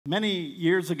Many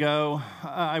years ago,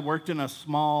 I worked in a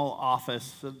small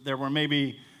office. There were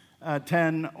maybe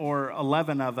 10 or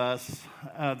 11 of us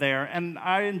there, and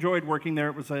I enjoyed working there.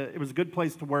 It was a good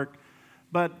place to work,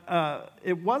 but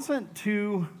it wasn't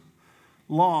too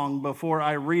long before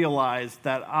I realized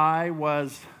that I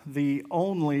was the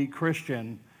only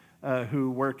Christian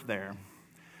who worked there.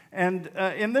 And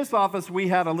in this office, we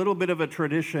had a little bit of a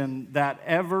tradition that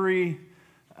every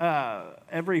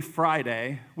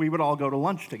Friday, we would all go to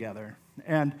lunch together.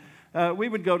 And we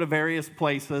would go to various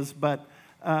places, but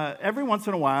every once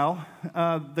in a while,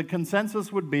 the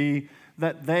consensus would be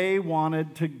that they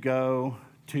wanted to go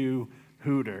to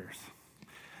Hooters.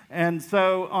 And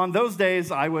so on those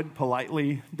days, I would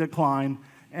politely decline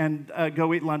and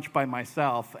go eat lunch by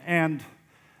myself. And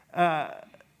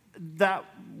that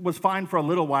was fine for a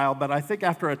little while, but I think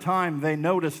after a time, they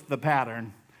noticed the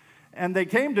pattern. And they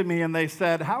came to me and they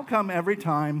said, "How come every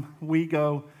time we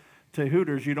go to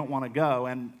Hooters, you don't want to go?"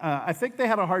 And I think they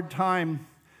had a hard time.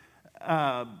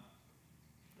 I'm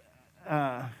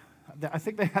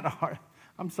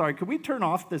sorry, could we turn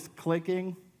off this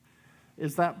clicking?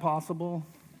 Is that possible?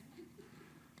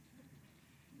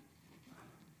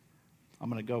 I'm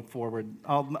going to go forward.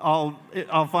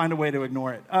 I'll find a way to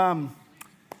ignore it.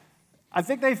 I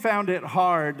think they found it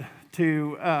hard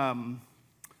to.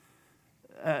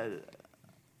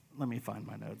 Let me find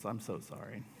my notes. I'm so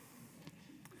sorry.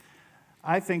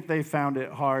 I think they found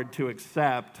it hard to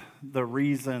accept the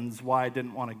reasons why I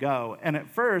didn't want to go. And at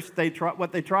first,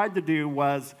 what they tried to do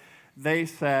was they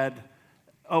said,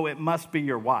 "Oh, it must be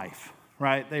your wife,"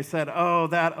 right? They said, "Oh,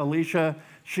 that Alicia,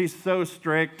 she's so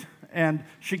strict, and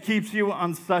she keeps you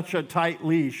on such a tight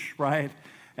leash," right?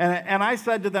 And I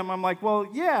said to them, I'm like, "Well,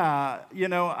 yeah,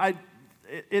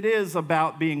 it is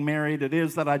about being married. It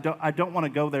is that I don't want to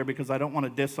go there because I don't want to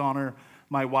dishonor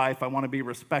my wife. I want to be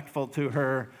respectful to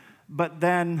her." But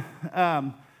then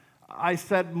I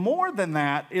said, more than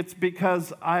that, it's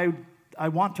because I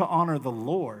want to honor the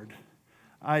Lord.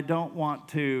 I don't want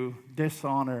to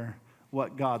dishonor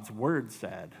what God's word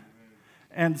said.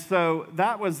 And so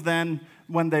that was then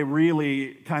when they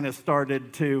really kind of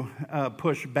started to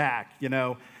push back,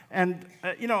 And,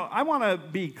 I want to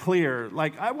be clear,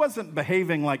 I wasn't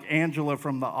behaving like Angela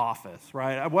from The Office,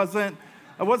 right? I wasn't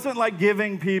like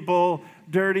giving people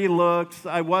dirty looks.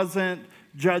 I wasn't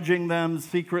judging them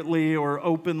secretly or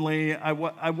openly. I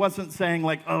wasn't saying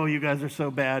 "Oh, you guys are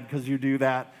so bad because you do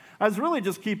that." I was really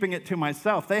just keeping it to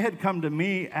myself. They had come to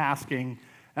me asking,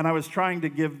 and I was trying to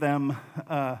give them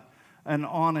an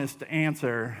honest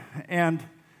answer. And,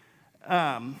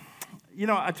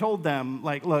 I told them,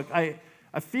 look,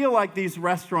 I feel like these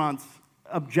restaurants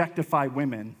objectify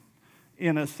women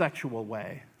in a sexual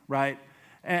way, right?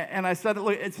 And I said,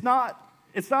 look, it's not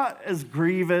as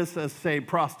grievous as, say,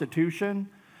 prostitution,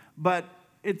 but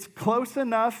it's close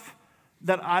enough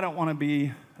that I don't want to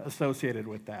be associated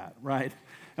with that, right?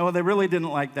 And well, they really didn't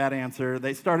like that answer.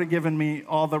 They started giving me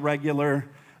all the regular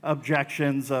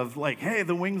objections of "Hey,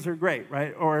 the wings are great,"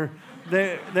 right? Or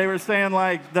they were saying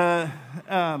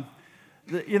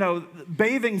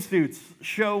bathing suits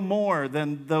show more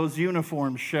than those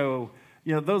uniforms show.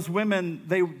 Those women,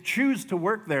 they choose to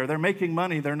work there. They're making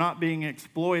money. They're not being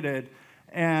exploited.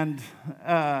 And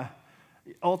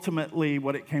ultimately,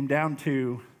 what it came down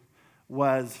to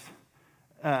was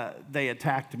they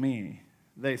attacked me.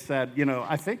 They said,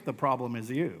 "I think the problem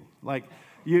is you.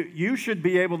 You should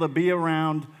be able to be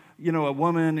around, a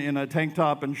woman in a tank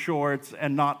top and shorts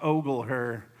and not ogle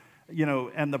her.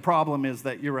 And the problem is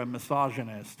that you're a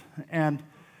misogynist." And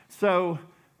so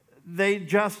they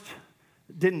just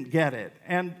didn't get it.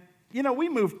 And, we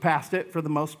moved past it for the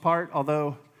most part,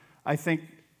 although I think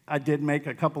I did make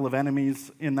a couple of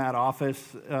enemies in that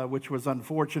office, which was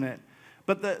unfortunate.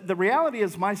 But the reality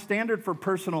is my standard for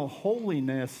personal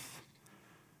holiness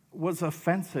was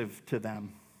offensive to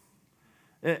them.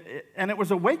 And it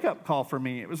was a wake-up call for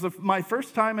me. It was my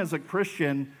first time as a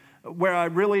Christian where I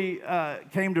really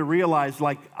came to realize,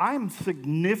 I'm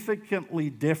significantly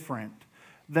different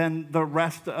than the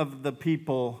rest of the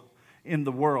people in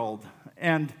the world.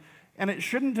 And it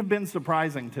shouldn't have been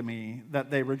surprising to me that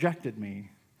they rejected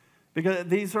me, because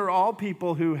these are all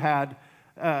people who had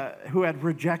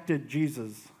rejected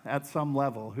Jesus at some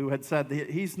level, who had said,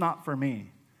 "He's not for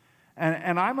me."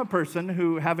 And I'm a person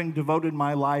who, having devoted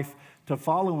my life to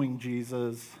following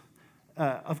Jesus,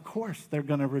 of course they're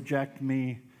going to reject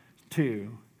me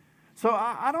too. So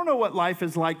I don't know what life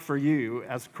is like for you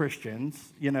as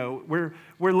Christians. We're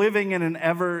living in an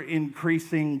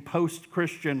ever-increasing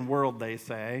post-Christian world, they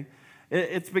say.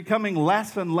 It's becoming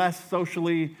less and less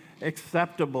socially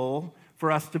acceptable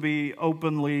for us to be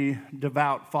openly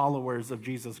devout followers of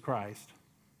Jesus Christ.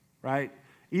 right?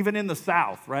 Even in the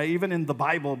South, right? Even in the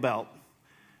Bible Belt.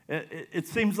 It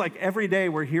seems like every day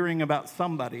we're hearing about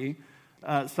somebody,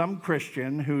 some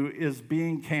Christian who is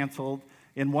being canceled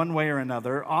in one way or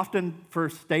another, often for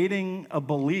stating a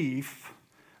belief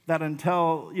that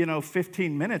until,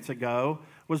 15 minutes ago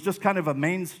was just kind of a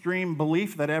mainstream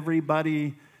belief that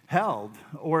everybody held,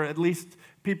 or at least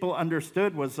people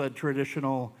understood was a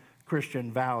traditional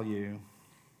Christian value.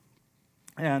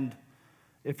 And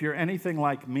if you're anything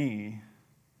like me,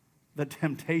 the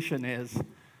temptation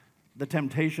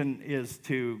is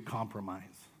to compromise,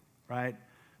 right?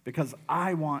 Because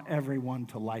I want everyone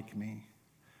to like me.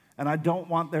 And I don't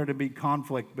want there to be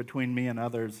conflict between me and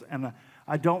others. And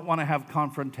I don't want to have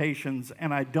confrontations.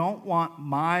 And I don't want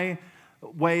my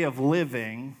way of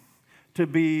living to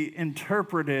be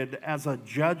interpreted as a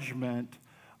judgment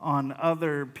on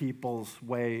other people's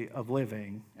way of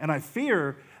living. And I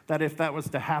fear that if that was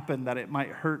to happen, that it might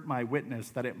hurt my witness,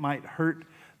 that it might hurt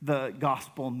the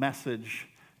gospel message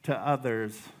to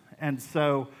others. And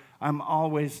so I'm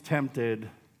always tempted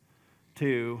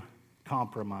to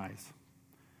compromise.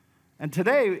 And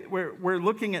today we're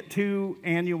looking at two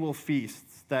annual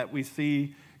feasts that we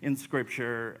see in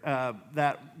Scripture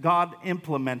that God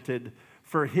implemented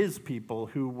for his people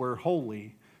who were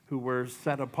holy, who were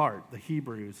set apart, the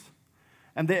Hebrews.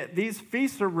 And these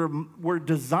feasts were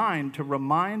designed to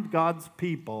remind God's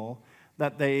people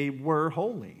that they were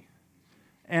holy.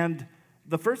 And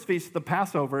the first feast, the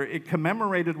Passover, it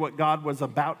commemorated what God was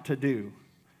about to do,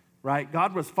 right?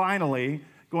 God was finally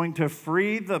going to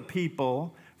free the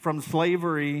people from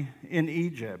slavery in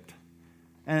Egypt.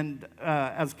 And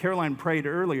as Caroline prayed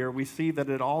earlier, we see that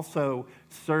it also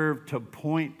served to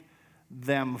point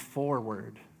them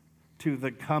forward to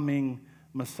the coming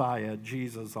Messiah,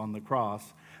 Jesus on the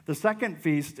cross. The second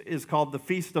feast is called the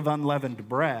Feast of Unleavened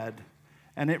Bread,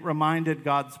 and it reminded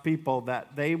God's people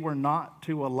that they were not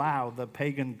to allow the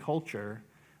pagan culture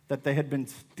that they had been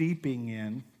steeping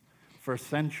in for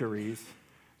centuries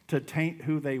to taint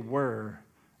who they were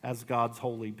as God's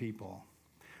holy people.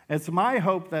 It's my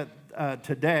hope that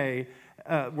today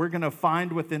we're going to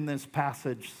find within this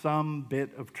passage some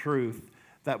bit of truth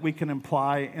that we can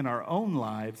apply in our own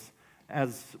lives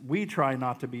as we try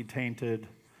not to be tainted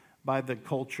by the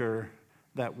culture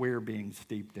that we're being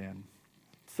steeped in.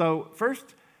 So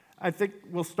first, I think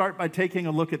we'll start by taking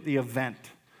a look at the event,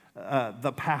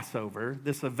 the Passover,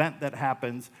 this event that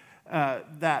happens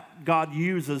that God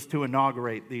uses to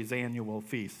inaugurate these annual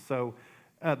feasts. So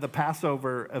the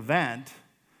Passover event,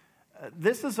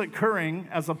 this is occurring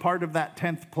as a part of that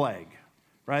 10th plague,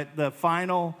 right? The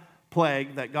final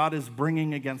plague that God is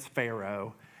bringing against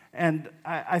Pharaoh. And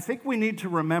I think we need to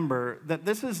remember that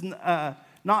this is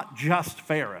not just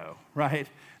Pharaoh, right?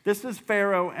 This is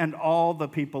Pharaoh and all the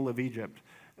people of Egypt.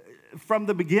 From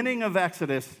the beginning of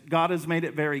Exodus, God has made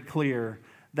it very clear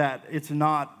that it's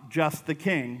not just the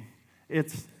king,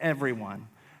 it's everyone.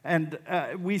 And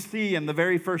we see in the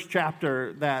very first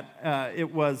chapter that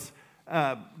it was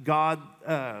God's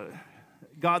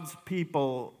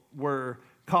people were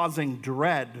causing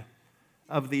dread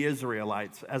of the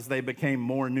Israelites as they became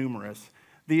more numerous.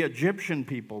 The Egyptian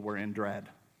people were in dread,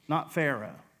 not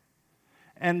Pharaoh.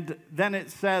 And then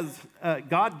it says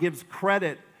God gives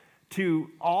credit to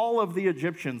all of the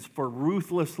Egyptians for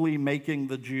ruthlessly making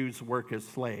the Jews work as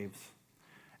slaves.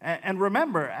 And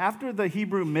remember, after the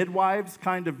Hebrew midwives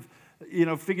kind of,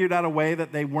 figured out a way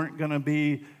that they weren't going to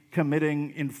be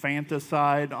committing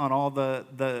infanticide on all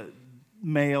the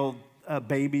male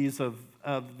babies of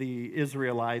the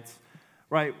Israelites,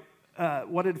 right?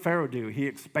 What did Pharaoh do? He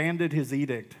expanded his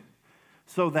edict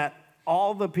so that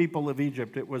all the people of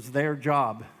Egypt, it was their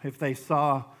job. If they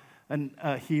saw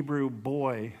a Hebrew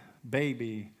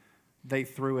baby, they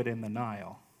threw it in the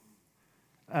Nile.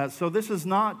 So this is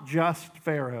not just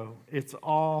Pharaoh. It's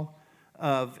all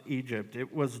of Egypt.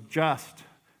 It was just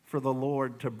for the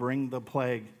Lord to bring the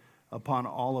plague upon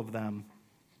all of them.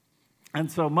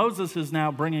 And so Moses is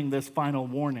now bringing this final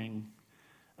warning.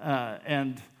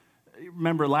 And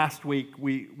remember last week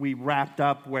we wrapped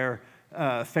up where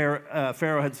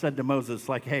Pharaoh had said to Moses,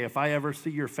 like, hey, if I ever see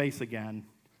your face again,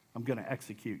 I'm going to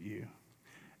execute you.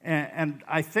 And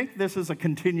I think this is a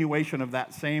continuation of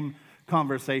that same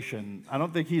conversation. I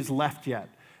don't think he's left yet.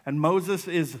 And Moses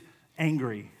is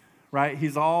angry, right?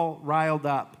 He's all riled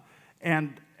up.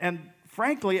 And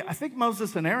frankly, I think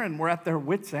Moses and Aaron were at their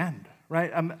wits' end,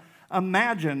 right?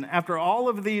 Imagine after all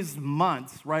of these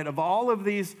months, right, of all of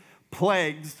these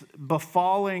plagues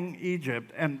befalling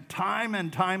Egypt and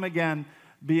time again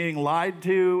being lied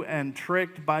to and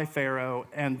tricked by Pharaoh,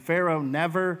 and Pharaoh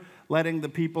never letting the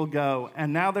people go.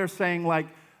 And now they're saying, like,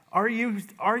 are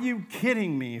you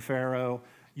kidding me, Pharaoh?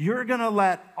 You're going to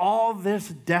let all this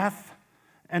death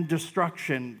and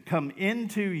destruction come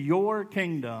into your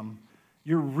kingdom.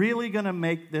 You're really going to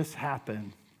make this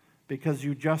happen because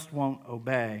you just won't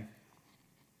obey.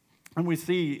 And we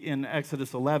see in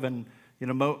Exodus 11,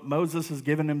 Moses has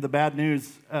given him the bad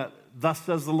news. Thus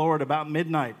says the Lord, about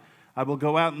midnight, I will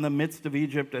go out in the midst of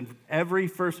Egypt, and every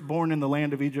firstborn in the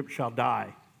land of Egypt shall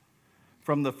die,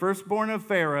 from the firstborn of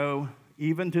Pharaoh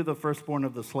even to the firstborn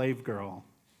of the slave girl.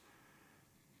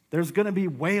 There's going to be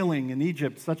wailing in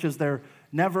Egypt, such as there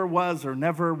never was or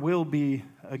never will be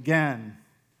again.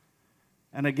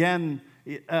 And again,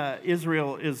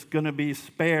 Israel is going to be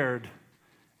spared.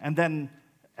 And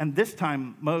this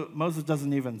time, Moses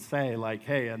doesn't even say, like,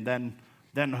 hey, and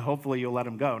then hopefully you'll let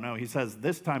him go. No, he says,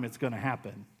 this time it's going to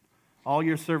happen. All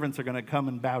your servants are going to come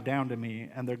and bow down to me,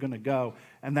 and they're going to go.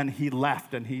 And then he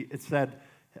left, and it said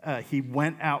he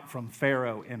went out from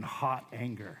Pharaoh in hot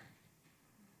anger.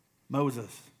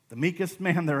 Moses, the meekest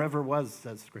man there ever was,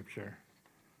 says Scripture.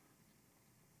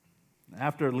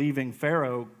 After leaving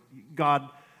Pharaoh, God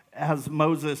has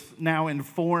Moses now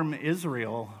inform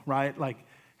Israel, right? Like,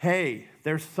 hey,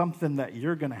 there's something that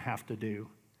you're going to have to do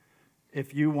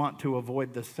if you want to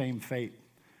avoid the same fate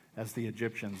as the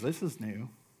Egyptians. This is new.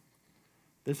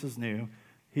 This is new.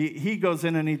 He goes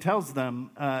in and he tells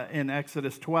them in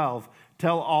Exodus 12,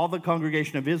 tell all the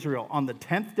congregation of Israel, on the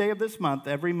 10th day of this month,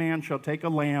 every man shall take a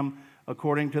lamb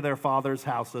according to their father's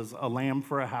houses, a lamb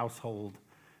for a household,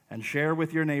 and share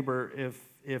with your neighbor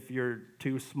if you're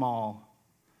too small.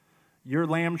 Your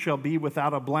lamb shall be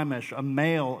without a blemish, a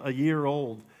male, a year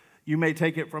old. You may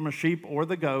take it from a sheep or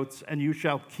the goats, and you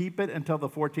shall keep it until the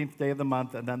 14th day of the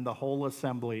month, and then the whole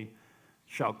assembly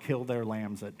shall kill their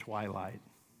lambs at twilight.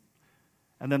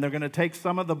 And then they're going to take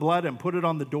some of the blood and put it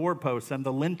on the doorposts and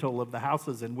the lintel of the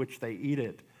houses in which they eat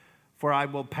it. For I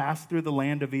will pass through the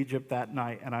land of Egypt that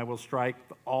night, and I will strike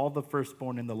all the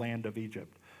firstborn in the land of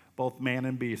Egypt, both man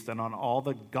and beast, and on all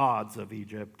the gods of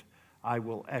Egypt I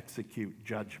will execute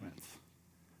judgments.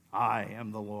 I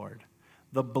am the Lord.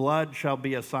 The blood shall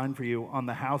be a sign for you on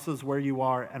the houses where you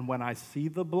are, and when I see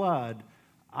the blood,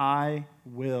 I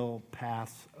will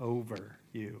pass over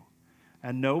you.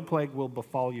 And no plague will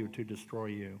befall you to destroy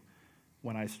you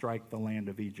when I strike the land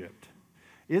of Egypt.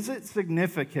 Is it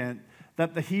significant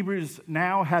that the Hebrews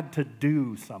now had to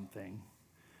do something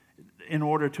in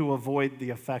order to avoid the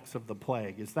effects of the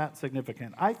plague? Is that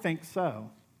significant? I think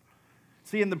so.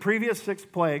 See, in the previous 6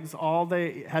 plagues, all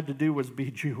they had to do was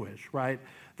be Jewish, right?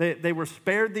 They were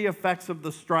spared the effects of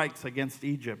the strikes against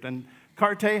Egypt. And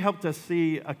Carte helped us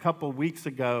see a couple weeks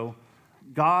ago,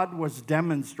 God was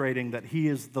demonstrating that he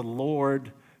is the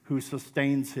Lord who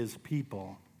sustains his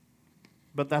people.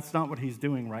 But that's not what he's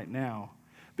doing right now.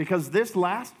 Because this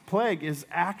last plague is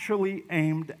actually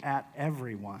aimed at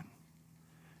everyone,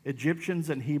 Egyptians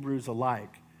and Hebrews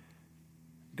alike.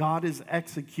 God is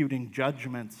executing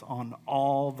judgments on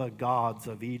all the gods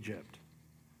of Egypt.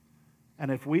 And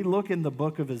if we look in the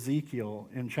book of Ezekiel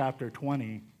in chapter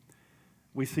 20,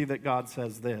 we see that God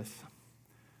says this: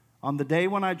 on the day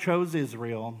when I chose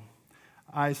Israel,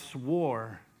 I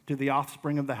swore to the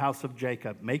offspring of the house of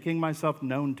Jacob, making myself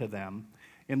known to them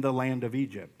in the land of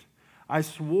Egypt. I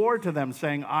swore to them,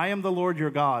 saying, I am the Lord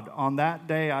your God. On that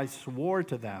day I swore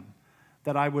to them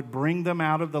that I would bring them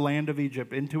out of the land of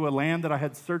Egypt into a land that I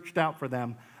had searched out for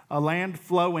them, a land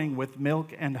flowing with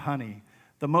milk and honey,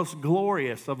 the most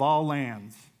glorious of all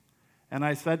lands. And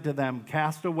I said to them,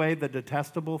 cast away the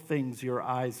detestable things your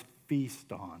eyes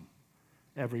feast on,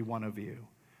 every one of you,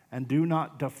 and do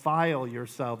not defile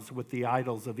yourselves with the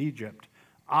idols of Egypt.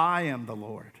 I am the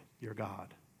Lord your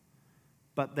God.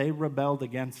 But they rebelled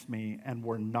against me and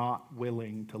were not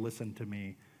willing to listen to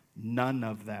me. None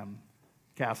of them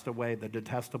cast away the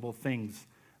detestable things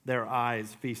their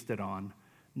eyes feasted on,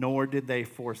 nor did they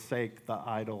forsake the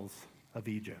idols of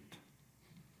Egypt.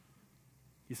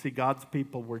 You see, God's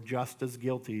people were just as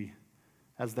guilty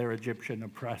as their Egyptian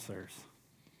oppressors.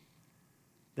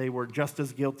 They were just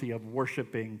as guilty of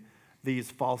worshiping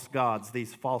these false gods,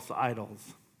 these false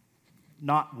idols.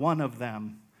 Not one of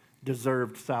them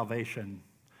deserved salvation.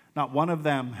 Not one of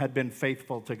them had been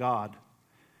faithful to God.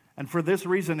 And for this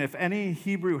reason, if any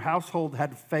Hebrew household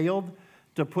had failed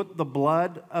to put the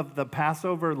blood of the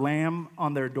Passover lamb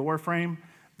on their doorframe,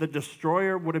 the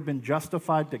destroyer would have been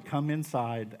justified to come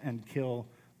inside and kill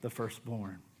the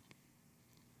firstborn.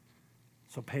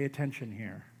 So pay attention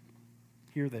here.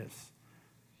 Hear this.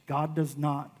 God does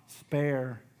not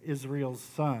spare Israel's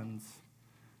sons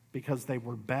because they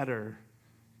were better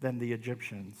than the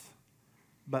Egyptians,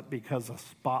 but because a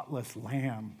spotless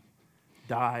lamb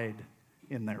died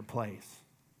in their place.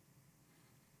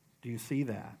 Do you see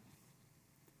that?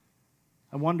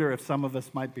 I wonder if some of us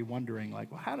might be wondering,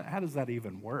 like, well, how does that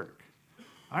even work?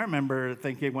 I remember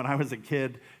thinking when I was a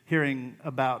kid, hearing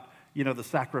about, the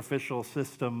sacrificial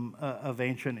system of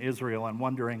ancient Israel and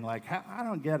wondering, like, I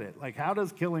don't get it. Like, how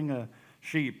does killing a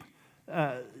sheep,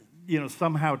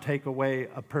 somehow take away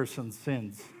a person's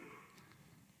sins?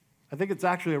 I think it's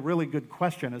actually a really good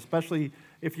question, especially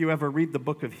if you ever read the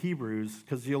book of Hebrews,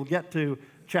 because you'll get to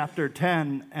chapter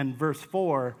 10 and verse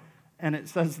 4, and it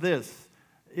says this: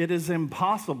 it is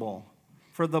impossible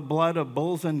for the blood of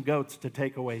bulls and goats to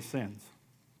take away sins.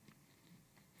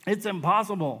 It's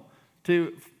impossible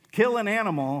to kill an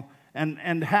animal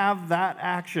and have that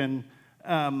action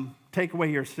take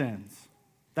away your sins.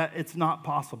 That it's not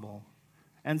possible.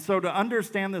 And so to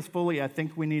understand this fully, I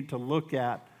think we need to look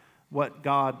at what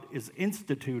God is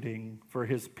instituting for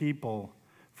his people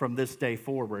from this day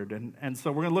forward. And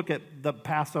so we're going to look at the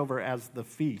Passover as the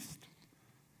feast.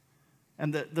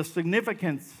 And the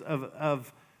significance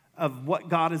of what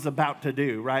God is about to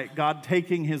do, right? God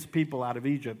taking his people out of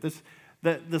Egypt.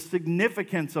 The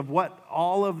significance of what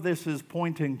all of this is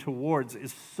pointing towards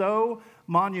is so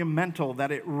monumental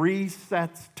that it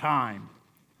resets time.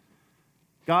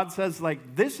 God says,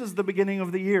 like, this is the beginning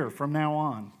of the year from now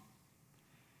on.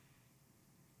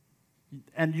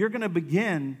 And you're going to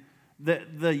begin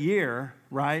the year,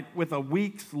 right, with a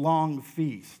weeks-long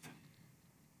feast.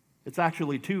 It's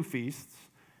actually 2 feasts,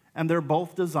 and they're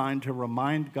both designed to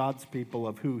remind God's people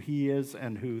of who he is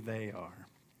and who they are.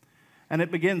 And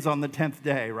it begins on the 10th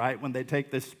day, right, when they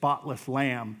take this spotless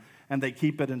lamb and they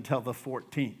keep it until the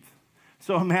 14th.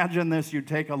 So imagine this: you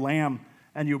take a lamb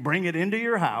and you bring it into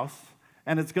your house,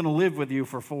 and it's going to live with you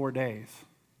for 4 days,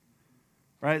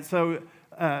 right? So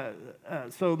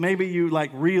maybe you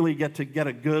like really get to get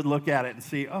a good look at it and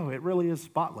see, oh, it really is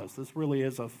spotless. This really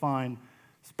is a fine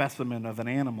specimen of an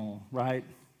animal, right?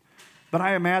 But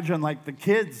I imagine like the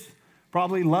kids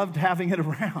probably loved having it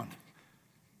around.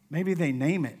 Maybe they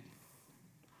name it.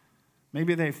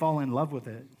 Maybe they fall in love with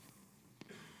it.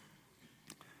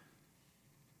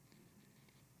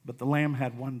 But the lamb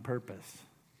had one purpose: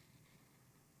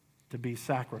 to be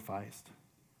sacrificed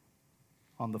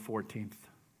on the 14th.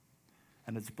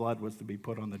 And its blood was to be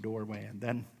put on the doorway, and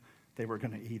then they were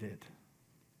going to eat it.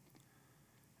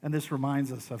 And this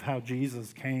reminds us of how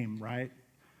Jesus came, right?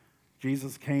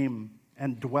 Jesus came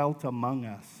and dwelt among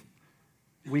us.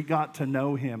 We got to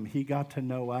know him. He got to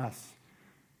know us.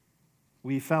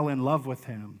 We fell in love with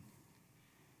him.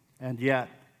 And yet,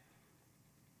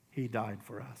 he died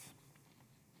for us.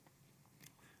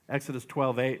 Exodus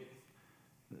 12:8,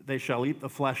 they shall eat the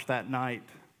flesh that night.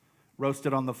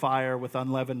 Roasted on the fire with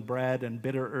unleavened bread and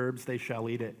bitter herbs, they shall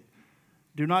eat it.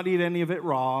 Do not eat any of it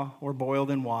raw or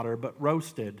boiled in water, but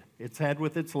roasted, its head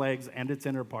with its legs and its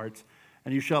inner parts.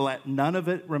 And you shall let none of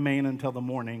it remain until the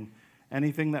morning.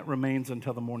 Anything that remains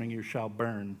until the morning you shall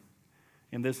burn.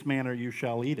 In this manner you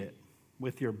shall eat it,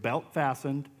 with your belt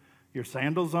fastened, your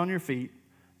sandals on your feet,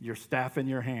 your staff in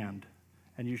your hand,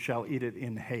 and you shall eat it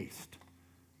in haste,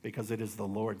 because it is the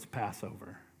Lord's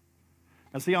Passover.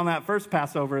 Now see, on that first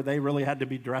Passover, they really had to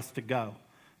be dressed to go.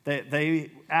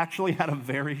 They actually had a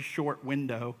very short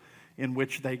window in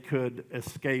which they could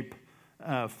escape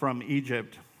from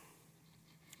Egypt.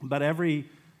 But every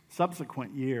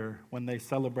subsequent year, when they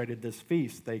celebrated this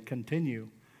feast, they continue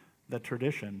the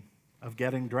tradition of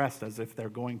getting dressed as if they're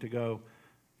going to go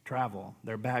travel,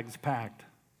 their bags packed,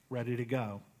 ready to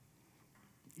go,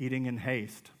 eating in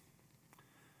haste.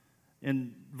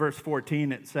 In verse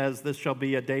 14, it says, this shall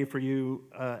be a day for you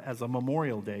as a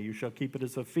memorial day. You shall keep it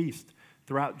as a feast.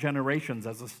 Throughout generations,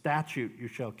 as a statute, you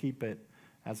shall keep it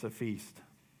as a feast.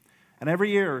 And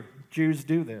every year, Jews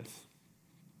do this,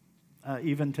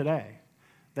 even today.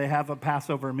 They have a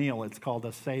Passover meal. It's called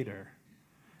a Seder.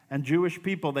 And Jewish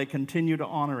people, they continue to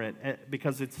honor it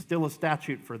because it's still a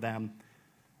statute for them.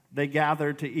 They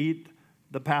gather to eat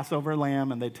the Passover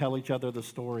lamb, and they tell each other the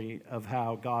story of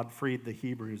how God freed the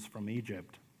Hebrews from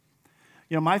Egypt.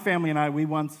 You know, my family and I, we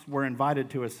once were invited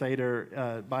to a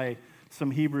Seder by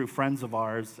some Hebrew friends of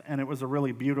ours, and it was a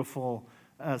really beautiful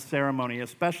ceremony,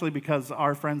 especially because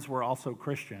our friends were also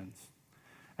Christians.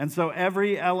 And so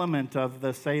every element of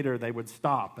the Seder, they would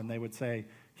stop and they would say,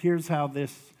 here's how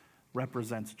this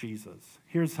represents Jesus.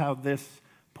 Here's how this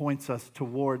points us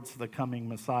towards the coming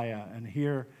Messiah, and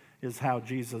here is how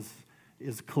Jesus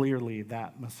is clearly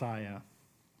that Messiah.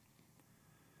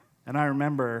 And I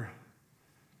remember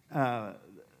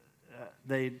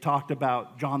they talked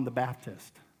about John the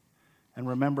Baptist. And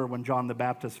remember when John the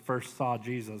Baptist first saw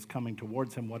Jesus coming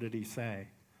towards him, what did he say?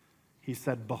 He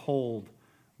said, behold,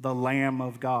 the Lamb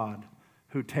of God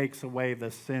who takes away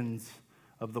the sins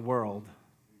of the world.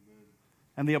 Amen.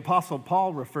 And the Apostle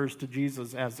Paul refers to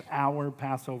Jesus as our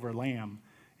Passover lamb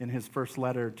in his first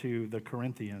letter to the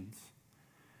Corinthians.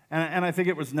 And I think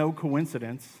it was no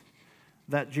coincidence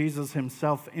that Jesus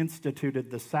himself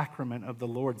instituted the sacrament of the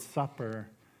Lord's Supper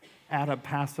at a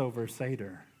Passover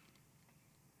Seder.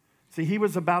 See, he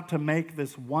was about to make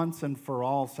this once and for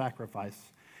all sacrifice.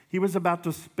 He was about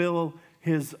to spill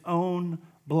his own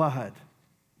blood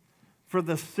for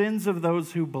the sins of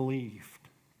those who believed.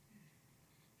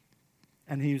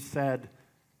 And he said,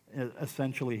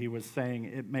 essentially, he was saying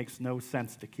it makes no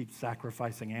sense to keep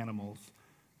sacrificing animals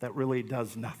that really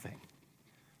does nothing,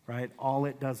 right? All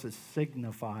it does is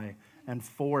signify and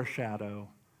foreshadow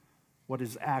what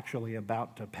is actually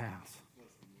about to pass.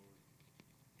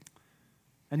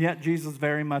 And yet Jesus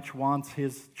very much wants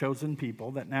his chosen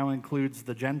people, that now includes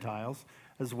the Gentiles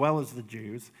as well as the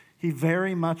Jews, he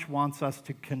very much wants us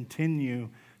to continue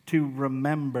to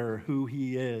remember who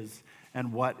he is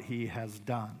and what he has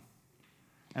done.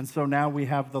 And so now we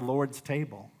have the Lord's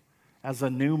table as a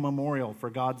new memorial for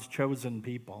God's chosen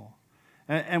people.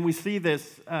 And we see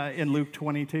this in Luke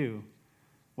 22.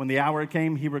 When the hour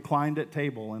came, he reclined at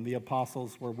table, and the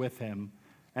apostles were with him.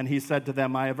 And he said to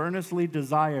them, I have earnestly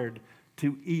desired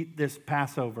to eat this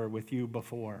Passover with you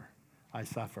before I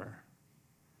suffer.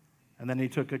 And then he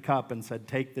took a cup and said,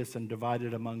 take this and divide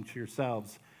it amongst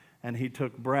yourselves. And he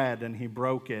took bread and he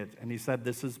broke it. And he said,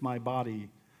 this is my body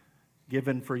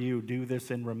given for you. Do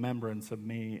this in remembrance of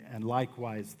me. And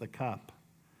likewise the cup.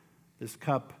 This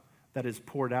cup that is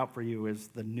poured out for you is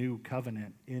the new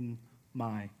covenant in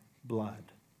my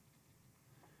blood.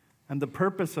 And the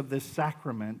purpose of this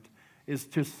sacrament is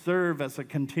to serve as a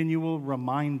continual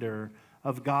reminder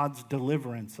of God's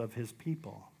deliverance of his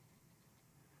people.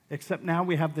 Except now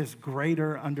we have this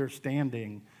greater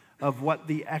understanding of what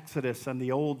the Exodus and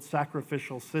the old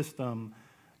sacrificial system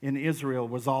in Israel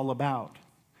was all about.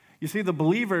 You see, the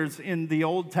believers in the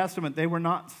Old Testament, they were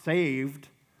not saved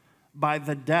by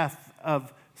the death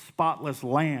of spotless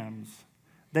lambs.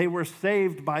 They were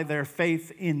saved by their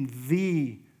faith in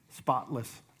the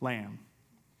spotless Lamb,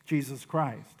 Jesus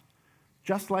Christ,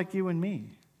 just like you and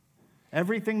me.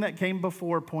 Everything that came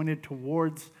before pointed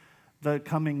towards the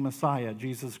coming Messiah,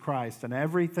 Jesus Christ, and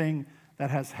everything that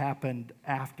has happened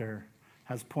after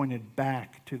has pointed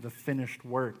back to the finished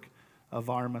work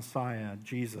of our Messiah,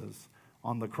 Jesus,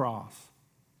 on the cross.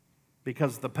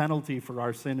 Because the penalty for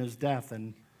our sin is death,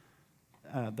 and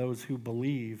those who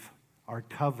believe are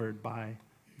covered by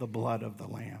the blood of the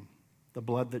Lamb, the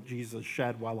blood that Jesus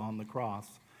shed while on the cross.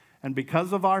 And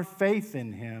because of our faith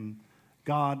in him,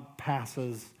 God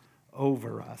passes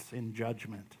over us in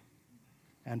judgment,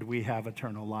 and we have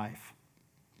eternal life.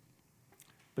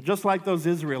 But just like those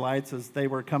Israelites as they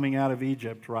were coming out of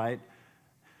Egypt, right?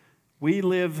 We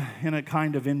live in a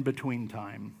kind of in-between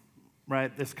time,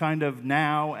 right? This kind of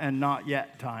now and not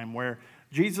yet time where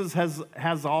Jesus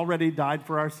has already died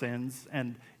for our sins,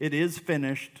 and it is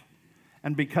finished.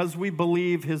 And because we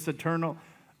believe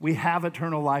we have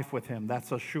eternal life with him.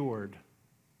 That's assured.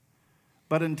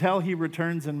 But until he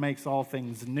returns and makes all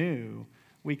things new,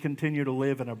 we continue to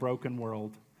live in a broken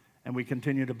world, and we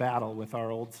continue to battle with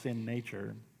our old sin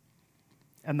nature.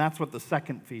 And that's what the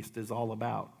second feast is all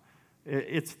about.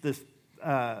 It's this,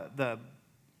 the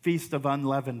Feast of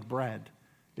Unleavened Bread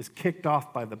is kicked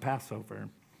off by the Passover.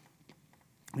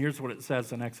 Here's what it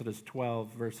says in Exodus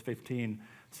 12, verse 15.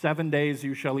 7 days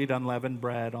you shall eat unleavened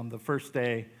bread. On the first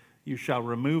day you shall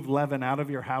remove leaven out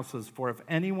of your houses. For if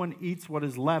anyone eats what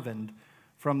is leavened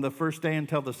from the first day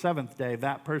until the seventh day,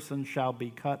 that person shall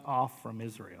be cut off from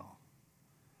Israel.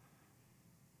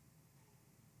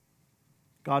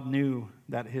 God knew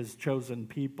that his chosen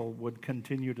people would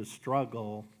continue to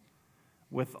struggle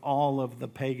with all of the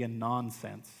pagan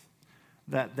nonsense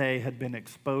that they had been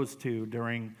exposed to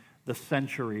during the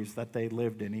centuries that they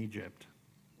lived in Egypt.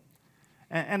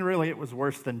 And really, it was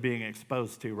worse than being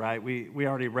exposed to, right? We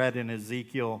already read in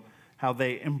Ezekiel how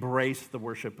they embraced the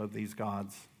worship of these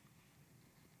gods.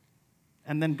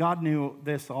 And then God knew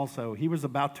this also. He was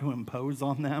about to impose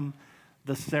on them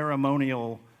the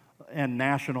ceremonial and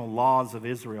national laws of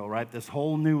Israel, right? This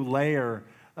whole new layer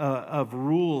of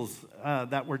rules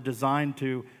that were designed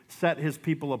to set his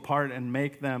people apart and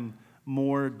make them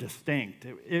more distinct.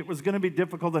 It was going to be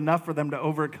difficult enough for them to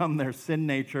overcome their sin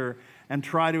nature and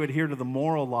try to adhere to the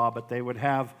moral law, but they would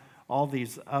have all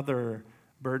these other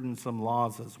burdensome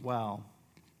laws as well.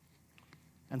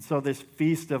 And so this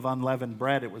Feast of Unleavened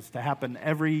Bread, it was to happen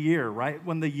every year, right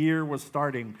when the year was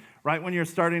starting, right when you're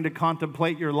starting to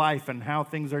contemplate your life and how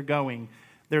things are going.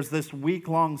 There's this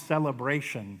week-long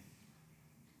celebration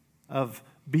of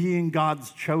being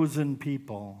God's chosen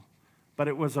people. But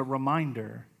it was a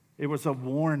reminder, it was a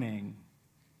warning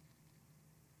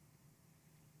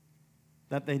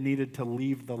that they needed to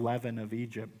leave the leaven of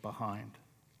Egypt behind.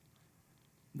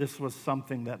 This was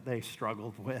something that they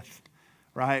struggled with,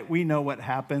 right? We know what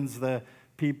happens. The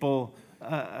people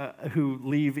who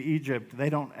leave Egypt, they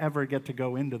don't ever get to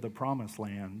go into the promised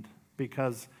land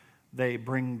because they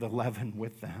bring the leaven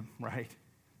with them, right?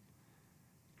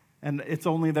 And it's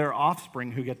only their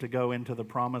offspring who get to go into the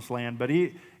promised land. But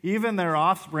even their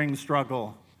offspring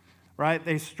struggle, right?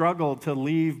 They struggle to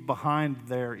leave behind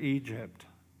their Egypt.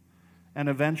 And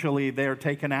eventually they're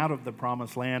taken out of the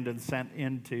promised land and sent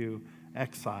into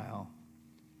exile.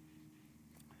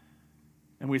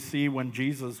 And we see when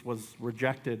Jesus was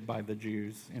rejected by the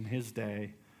Jews in his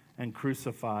day and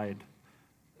crucified,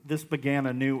 this began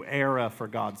a new era for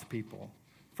God's people,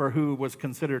 for who was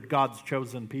considered God's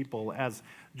chosen people, as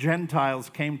Gentiles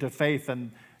came to faith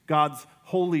and God's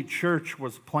holy church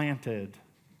was planted.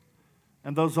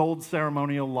 And those old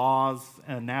ceremonial laws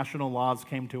and national laws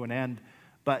came to an end,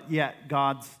 but yet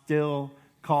God still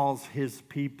calls his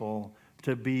people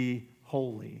to be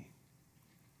holy.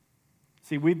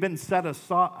 See, we've been set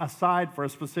aside for a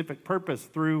specific purpose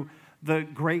through the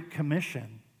Great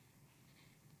Commission.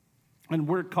 And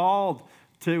we're called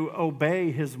to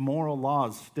obey his moral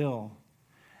laws still.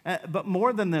 But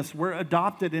more than this, we're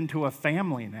adopted into a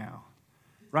family now,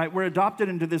 right? We're adopted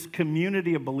into this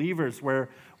community of believers where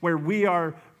we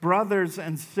are brothers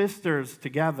and sisters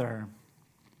together.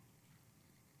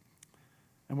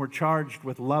 And we're charged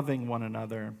with loving one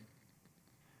another.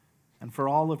 And for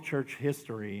all of church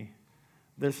history,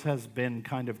 this has been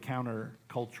kind of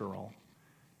countercultural.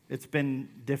 It's been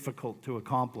difficult to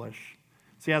accomplish.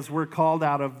 See, as we're called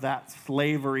out of that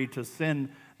slavery to sin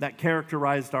that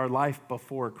characterized our life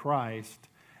before Christ,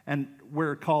 and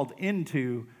we're called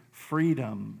into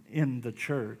freedom in the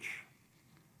church,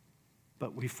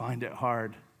 but we find it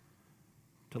hard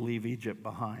to leave Egypt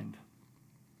behind.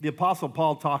 The Apostle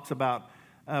Paul talks about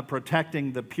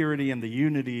protecting the purity and the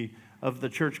unity of the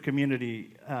church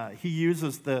community. He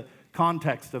uses the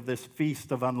context of this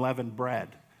feast of unleavened bread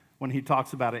when he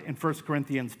talks about it in 1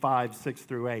 Corinthians 5, 6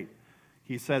 through 8.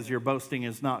 He says, your boasting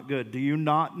is not good. Do you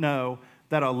not know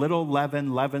that a little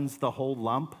leaven leavens the whole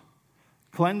lump?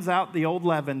 Cleanse out the old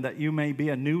leaven that you may be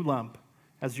a new lump,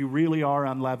 as you really are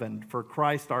unleavened. For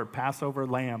Christ, our Passover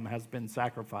lamb, has been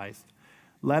sacrificed.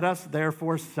 Let us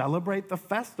therefore celebrate the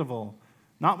festival,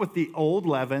 not with the old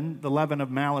leaven, the leaven of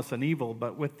malice and evil,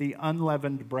 but with the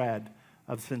unleavened bread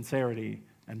of sincerity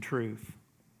and truth.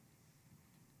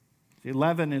 See,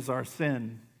 leaven is our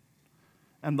sin.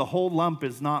 And the whole lump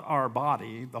is not our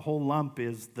body. The whole lump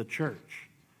is the church,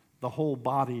 the whole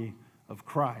body of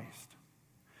Christ.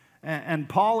 And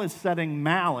Paul is setting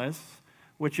malice,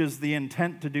 which is the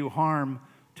intent to do harm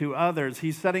to others.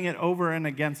 He's setting it over and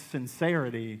against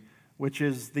sincerity, which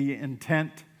is the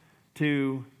intent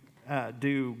to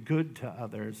do good to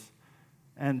others.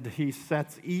 And he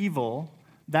sets evil,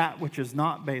 that which is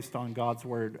not based on God's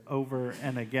word, over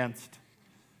and against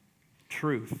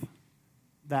truth,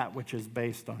 that which is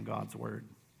based on God's word.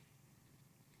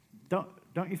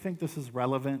 Don't you think this is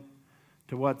relevant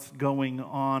to what's going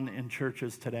on in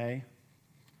churches today?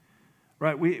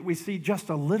 Right, we see just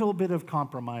a little bit of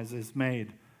compromises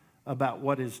made about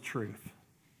what is truth,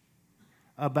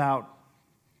 about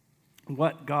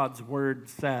what God's word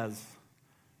says,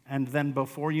 and then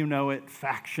before you know it,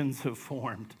 factions have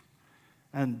formed,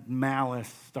 and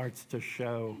malice starts to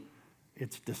show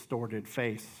its distorted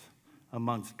face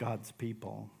amongst God's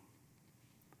people.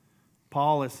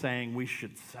 Paul is saying we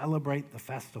should celebrate the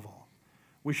festival.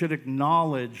 We should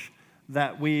acknowledge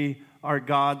that we are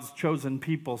God's chosen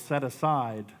people set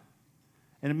aside.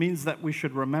 And it means that we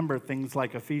should remember things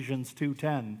like Ephesians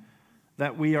 2:10,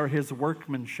 that we are his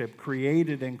workmanship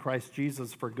created in Christ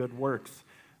Jesus for good works,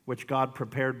 which God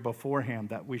prepared beforehand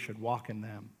that we should walk in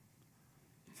them.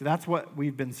 See, that's what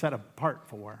we've been set apart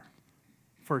for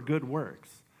good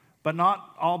works. But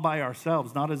not all by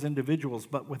ourselves, not as individuals,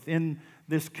 but within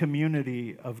this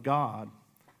community of God.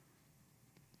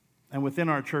 And within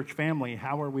our church family,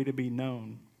 how are we to be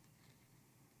known?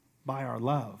 By our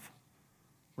love.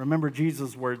 Remember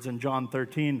Jesus' words in John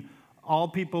 13, all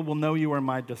people will know you are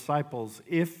my disciples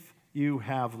if you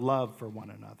have love for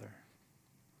one another.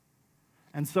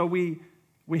 And so we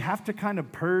have to kind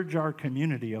of purge our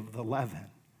community of the leaven,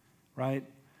 right?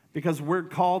 Because we're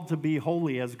called to be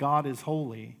holy as God is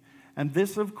holy. And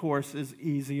this, of course, is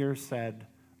easier said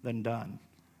than done.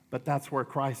 But that's where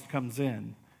Christ comes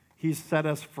in. He's set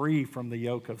us free from the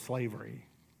yoke of slavery.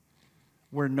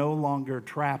 We're no longer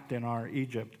trapped in our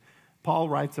Egypt. Paul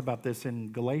writes about this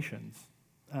in Galatians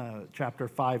chapter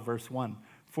 5, verse 1.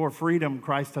 For freedom,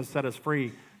 Christ has set us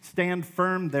free. Stand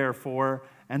firm, therefore,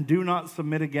 and do not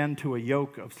submit again to a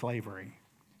yoke of slavery.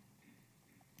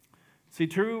 See,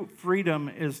 true freedom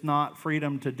is not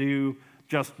freedom to do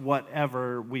just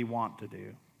whatever we want to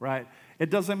do, right? It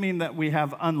doesn't mean that we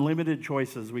have unlimited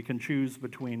choices. We can choose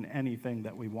between anything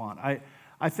that we want.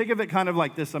 I think of it kind of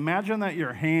like this. Imagine that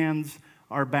your hands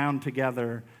are bound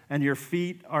together and your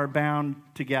feet are bound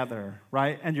together,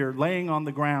 right? And you're laying on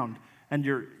the ground and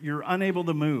you're unable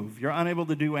to move. You're unable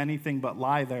to do anything but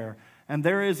lie there. And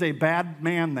there is a bad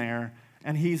man there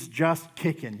and he's just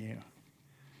kicking you.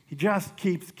 He just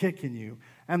keeps kicking you.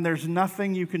 And there's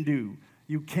nothing you can do.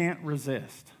 You can't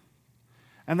resist.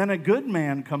 And then a good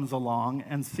man comes along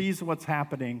and sees what's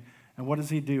happening. And what does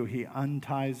he do? He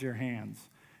unties your hands.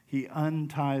 He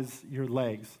unties your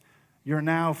legs. You're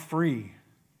now free.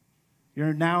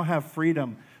 You now have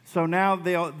freedom. So now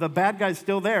the bad guy's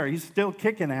still there. He's still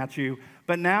kicking at you.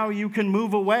 But now you can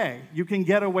move away. You can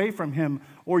get away from him.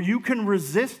 Or you can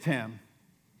resist him.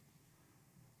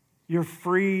 You're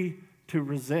free to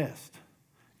resist.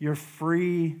 You're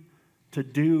free to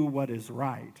do what is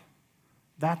right.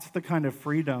 That's the kind of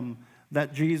freedom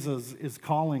that Jesus is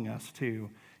calling us to.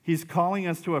 He's calling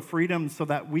us to a freedom so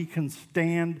that we can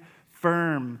stand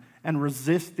firm and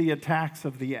resist the attacks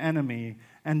of the enemy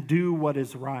and do what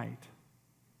is right.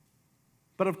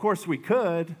 But of course we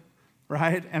could,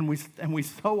 right? And we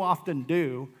so often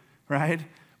do, right?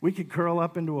 We could curl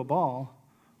up into a ball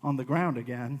on the ground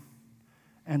again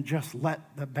and just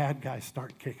let the bad guy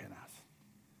start kicking us.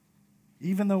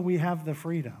 Even though we have the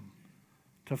freedom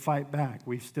to fight back,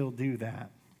 we still do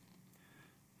that.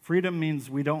 Freedom means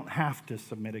we don't have to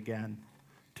submit again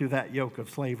to that yoke of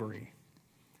slavery.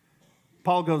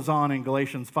 Paul goes on in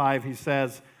Galatians 5, he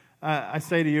says, I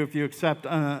say to you, if you accept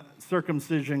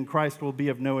circumcision, Christ will be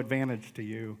of no advantage to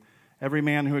you. Every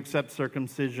man who accepts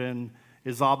circumcision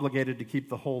is obligated to keep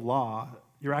the whole law.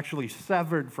 You're actually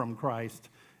severed from Christ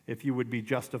if you would be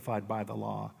justified by the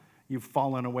law. You've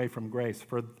fallen away from grace.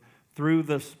 For through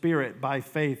the Spirit, by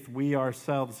faith, we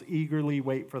ourselves eagerly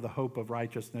wait for the hope of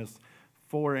righteousness.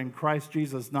 For in Christ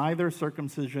Jesus, neither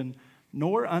circumcision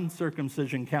nor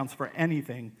uncircumcision counts for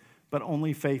anything, but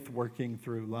only faith working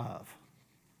through love.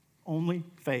 Only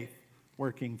faith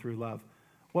working through love.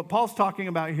 What Paul's talking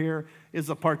about here is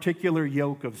a particular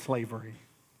yoke of slavery,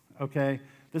 okay?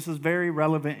 This is very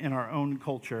relevant in our own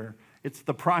culture. It's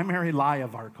the primary lie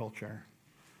of our culture,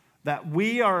 that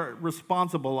we are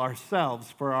responsible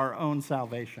ourselves for our own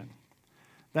salvation,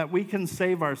 that we can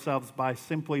save ourselves by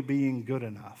simply being good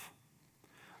enough.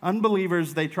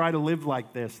 Unbelievers, they try to live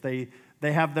like this. They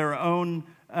have their own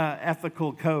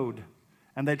ethical code,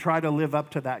 and they try to live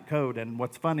up to that code. And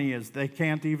what's funny is they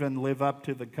can't even live up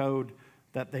to the code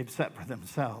that they've set for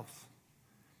themselves.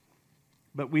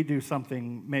 But we do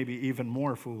something maybe even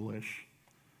more foolish.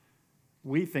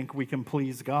 We think we can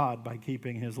please God by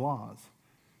keeping his laws,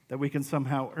 that we can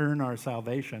somehow earn our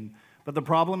salvation. But the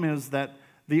problem is that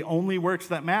the only works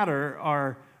that matter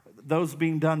are those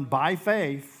being done by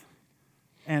faith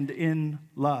and in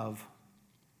love.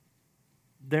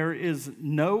 There is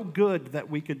no good that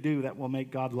we could do that will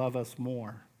make God love us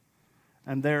more.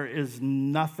 And there is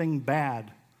nothing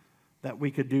bad that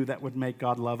we could do that would make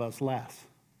God love us less.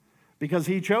 Because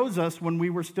he chose us when we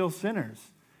were still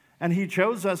sinners. And he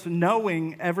chose us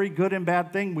knowing every good and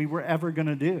bad thing we were ever going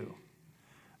to do.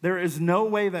 There is no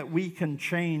way that we can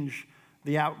change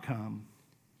the outcome.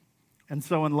 And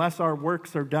so unless our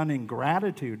works are done in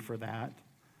gratitude for that,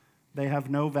 they have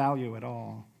no value at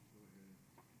all.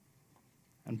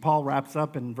 And Paul wraps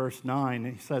up in verse 9.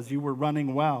 He says, you were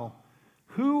running well.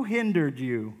 Who hindered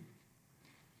you?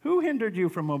 Who hindered you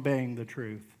from obeying the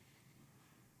truth?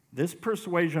 This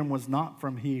persuasion was not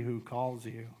from he who calls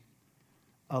you.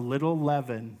 A little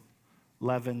leaven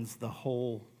leavens the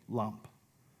whole lump.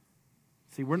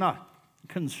 See, we're not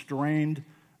constrained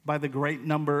by the great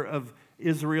number of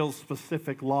Israel's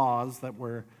specific laws that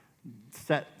were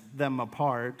set them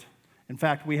apart. In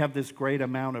fact, we have this great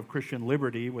amount of Christian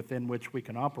liberty within which we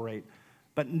can operate.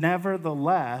 But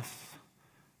nevertheless,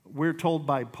 we're told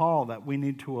by Paul that we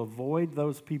need to avoid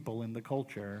those people in the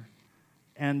culture,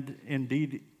 and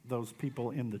indeed those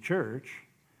people in the church,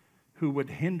 who would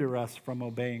hinder us from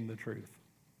obeying the truth.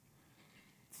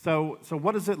 So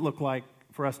what does it look like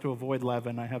for us to avoid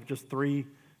leaven? I have just 3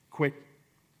 quick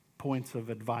points of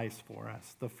advice for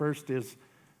us. The first is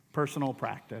personal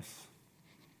practice.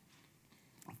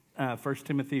 1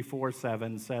 Timothy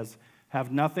 4:7 says,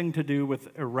 have nothing to do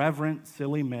with irreverent,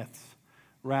 silly myths.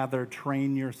 Rather,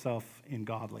 train yourself in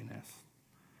godliness.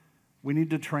 We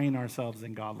need to train ourselves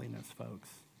in godliness, folks.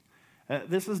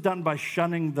 This is done by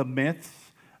shunning the myths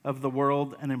of the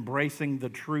world and embracing the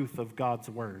truth of God's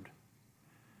word.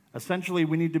 Essentially,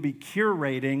 we need to be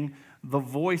curating the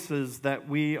voices that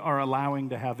we are allowing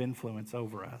to have influence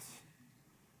over us.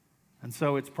 And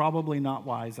so it's probably not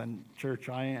wise, and church,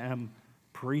 I am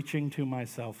preaching to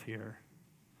myself here,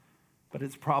 but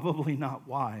it's probably not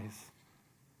wise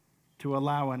to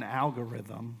allow an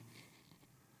algorithm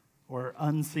or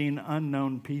unseen,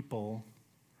 unknown people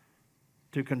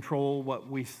to control what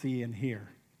we see and hear,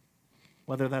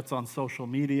 whether that's on social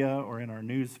media or in our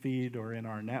news feed or in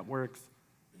our networks.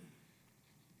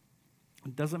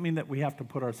 It doesn't mean that we have to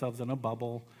put ourselves in a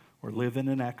bubble or live in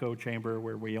an echo chamber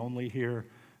where we only hear,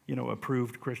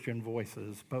 approved Christian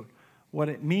voices. But what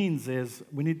it means is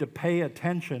we need to pay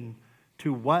attention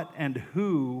to what and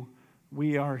who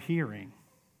we are hearing.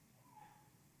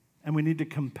 And we need to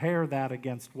compare that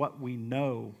against what we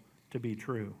know to be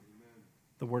true,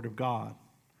 the Word of God.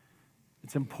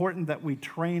 It's important that we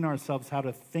train ourselves how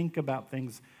to think about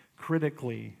things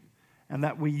critically, and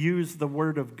that we use the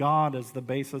Word of God as the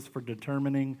basis for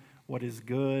determining what is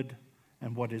good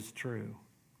and what is true.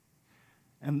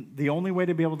 And the only way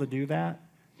to be able to do that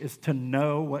is to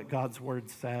know what God's Word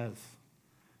says,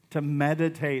 to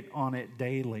meditate on it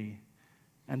daily,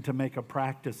 and to make a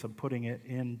practice of putting it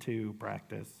into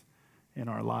practice in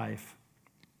our life.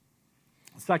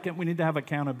 Second, we need to have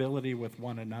accountability with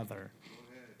one another.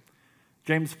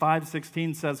 James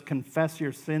 5:16 says, confess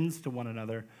your sins to one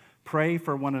another, pray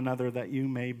for one another that you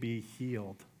may be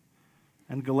healed.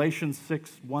 And Galatians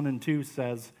 6:1 and 2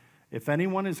 says, if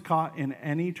anyone is caught in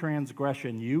any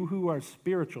transgression, you who are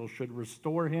spiritual should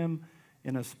restore him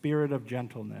in a spirit of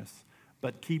gentleness,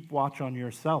 but keep watch on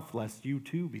yourself, lest you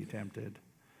too be tempted.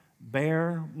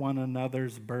 Bear one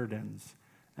another's burdens,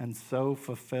 and so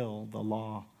fulfill the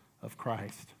law of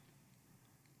Christ.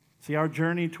 See, our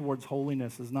journey towards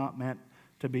holiness is not meant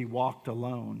to be walked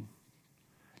alone.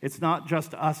 It's not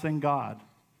just us and God.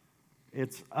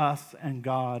 It's us and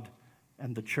God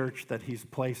and the church that He's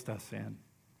placed us in.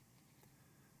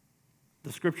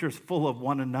 The Scripture's full of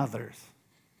one another's,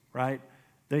 right?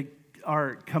 They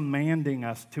are commanding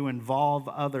us to involve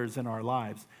others in our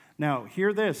lives. Now,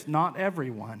 hear this, not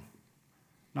everyone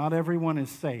is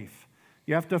safe.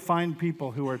 You have to find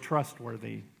people who are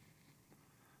trustworthy.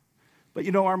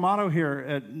 But our motto here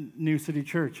at New City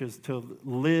Church is to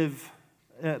live,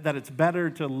 that it's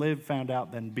better to live found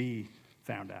out than be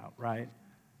found out, right?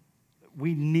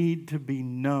 We need to be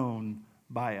known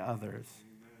by others,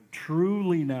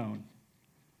 truly known.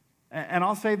 And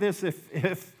I'll say this,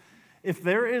 if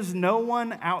there is no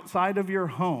one outside of your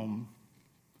home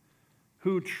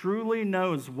who truly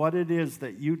knows what it is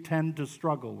that you tend to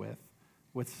struggle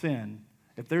with sin,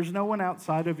 if there's no one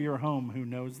outside of your home who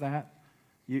knows that,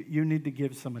 you need to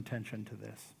give some attention to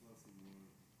this.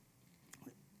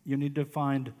 You need to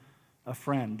find a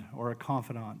friend or a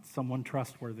confidant, someone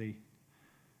trustworthy.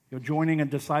 Joining a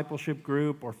discipleship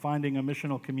group or finding a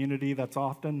missional community, that's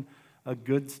often a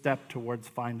good step towards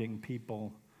finding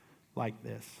people like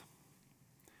this.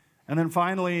 And then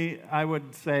finally, I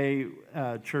would say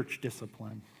church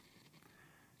discipline.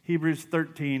 Hebrews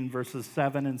 13, verses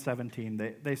 7 and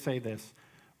 17, they say this,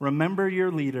 remember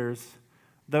your leaders,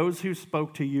 those who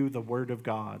spoke to you the word of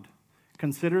God.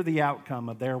 Consider the outcome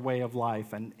of their way of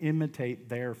life and imitate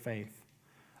their faith.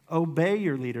 Obey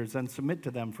your leaders and submit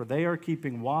to them, for they are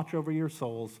keeping watch over your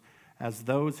souls as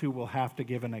those who will have to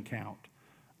give an account.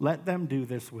 Let them do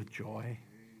this with joy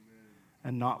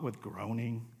and not with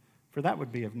groaning, for that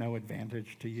would be of no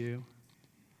advantage to you.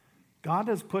 God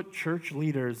has put church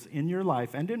leaders in your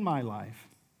life and in my life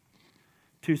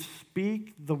to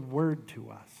speak the word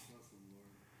to us,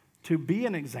 to be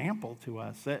an example to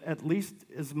us, at least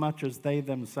as much as they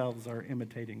themselves are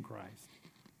imitating Christ,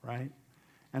 right?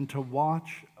 And to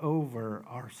watch over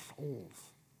our souls.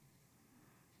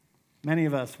 Many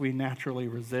of us, we naturally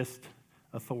resist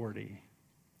authority.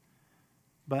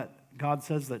 But God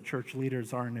says that church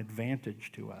leaders are an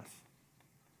advantage to us.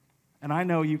 And I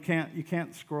know you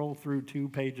can't scroll through 2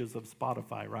 pages of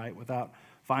Spotify, right, without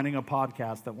finding a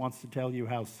podcast that wants to tell you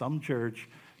how some church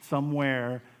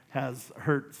somewhere has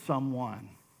hurt someone.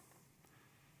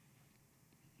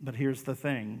 But here's the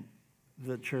thing,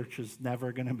 the church is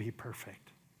never going to be perfect.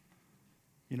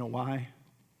 You know why?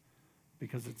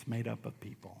 Because it's made up of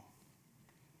people.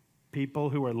 People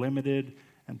who are limited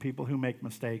and people who make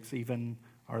mistakes, even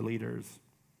our leaders.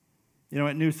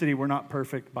 At New City, we're not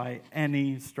perfect by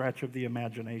any stretch of the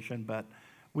imagination, but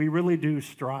we really do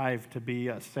strive to be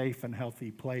a safe and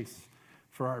healthy place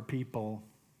for our people.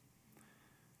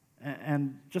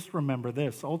 And just remember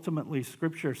this, ultimately,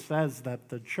 Scripture says that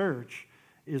the church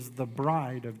is the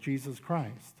bride of Jesus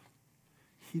Christ.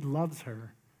 He loves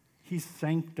her. He's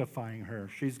sanctifying her.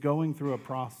 She's going through a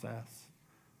process.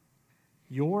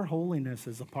 Your holiness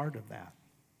is a part of that.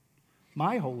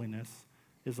 My holiness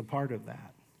is a part of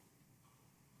that.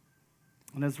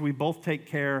 And as we both take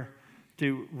care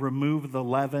to remove the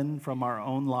leaven from our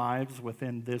own lives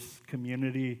within this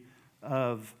community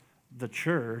of the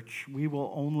church, we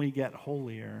will only get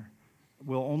holier,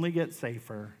 we'll only get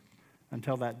safer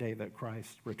until that day that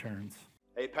Christ returns.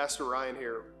 Hey, Pastor Ryan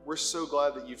here. We're so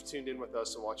glad that you've tuned in with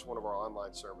us and watched one of our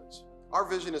online sermons. Our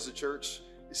vision as a church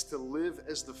is to live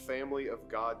as the family of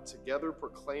God, together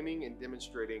proclaiming and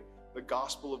demonstrating the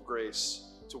gospel of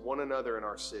grace to one another in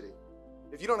our city.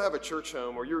 If you don't have a church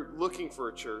home or you're looking for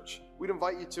a church, we'd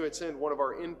invite you to attend one of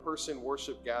our in-person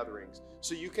worship gatherings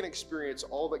so you can experience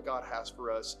all that God has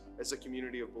for us as a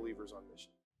community of believers on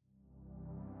mission.